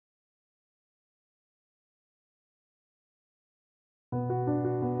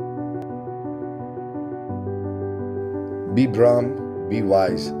Be Brahm, be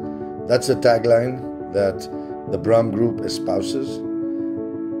wise. That's a tagline that the Brahm group espouses.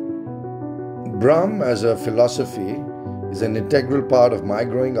 Brahm as a philosophy is an integral part of my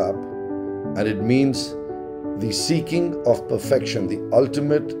growing up, and it means the seeking of perfection, the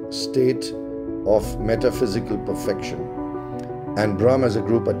ultimate state of metaphysical perfection. And Brahm as a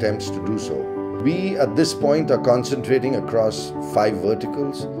group attempts to do so. We at this point are concentrating across 5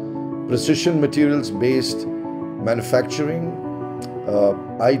 verticals: precision materials based manufacturing,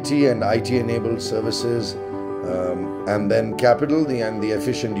 IT and IT enabled services, and then capital and the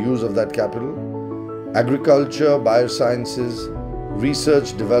efficient use of that capital, agriculture, biosciences,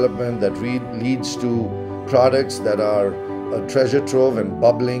 research development that leads to products that are a treasure trove and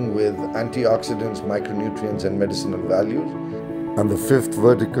bubbling with antioxidants, micronutrients and medicinal values. And the 5th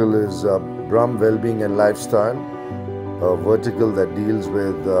vertical is Brahm Wellbeing and Lifestyle, a vertical that deals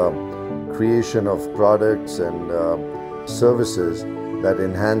with creation of products and services that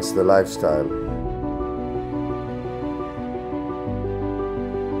enhance the lifestyle.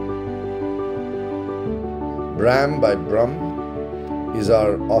 Brahm by Brahm is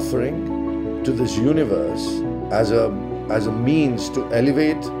our offering to this universe as a means to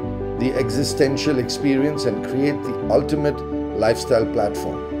elevate the existential experience and create the ultimate lifestyle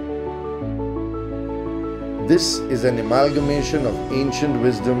platform. This is an amalgamation of ancient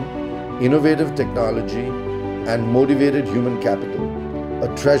wisdom, innovative technology, and motivated human capital,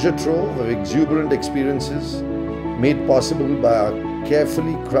 a treasure trove of exuberant experiences made possible by our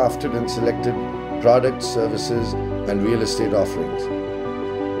carefully crafted and selected products, services, and real estate offerings.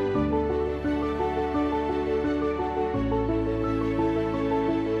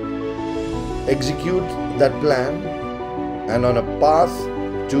 Execute that plan and on a path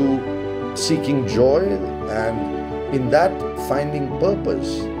to seeking joy, and in that finding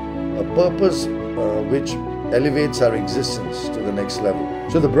purpose, a purpose which elevates our existence to the next level.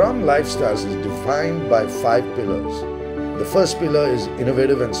 So the Brahm lifestyles is defined by 5 pillars. The first pillar is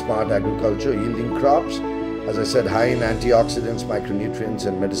innovative and smart agriculture, yielding crops, as I said, high in antioxidants, micronutrients,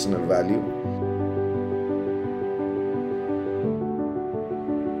 and medicinal value.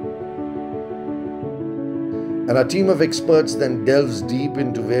 And our team of experts then delves deep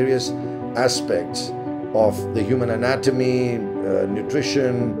into various aspects of the human anatomy,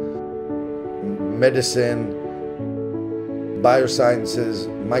 nutrition, medicine, biosciences,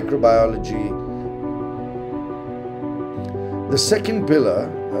 microbiology. The second pillar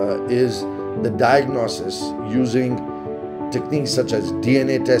is the diagnosis using techniques such as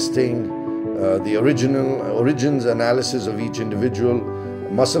DNA testing, the origins analysis of each individual,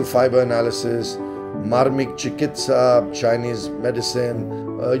 muscle fiber analysis, marmik chikitsa, Chinese medicine,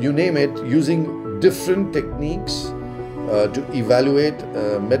 you name it, using different techniques to evaluate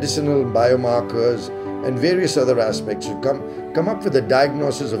medicinal biomarkers and various other aspects to come up with a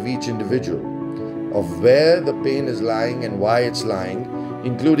diagnosis of each individual, of where the pain is lying and why it's lying,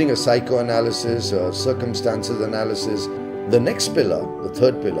 including a psychoanalysis, a circumstances analysis. The next pillar, the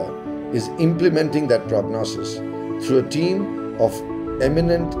third pillar, is implementing that prognosis through a team of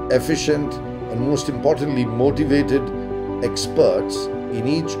eminent, efficient, and most importantly, motivated experts in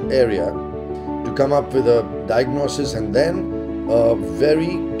each area to come up with a diagnosis and then a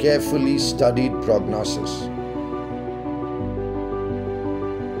very carefully studied prognosis.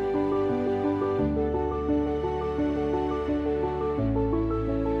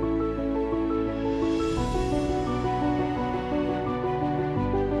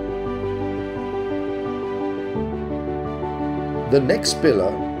 The next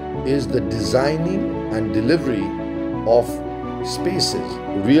pillar is the designing and delivery of spaces,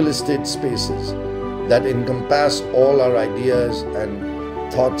 real estate spaces that encompass all our ideas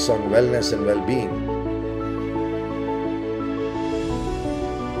and thoughts on wellness and well-being.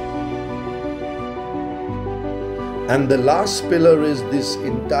 And the last pillar is this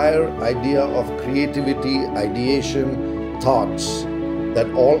entire idea of creativity, ideation, thoughts that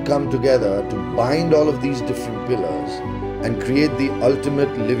all come together to bind all of these different pillars and create the ultimate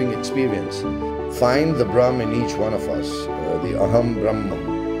living experience. Find the Brahm in each one of us, the Aham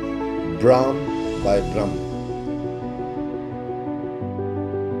Brahma. Brahm by Brahm.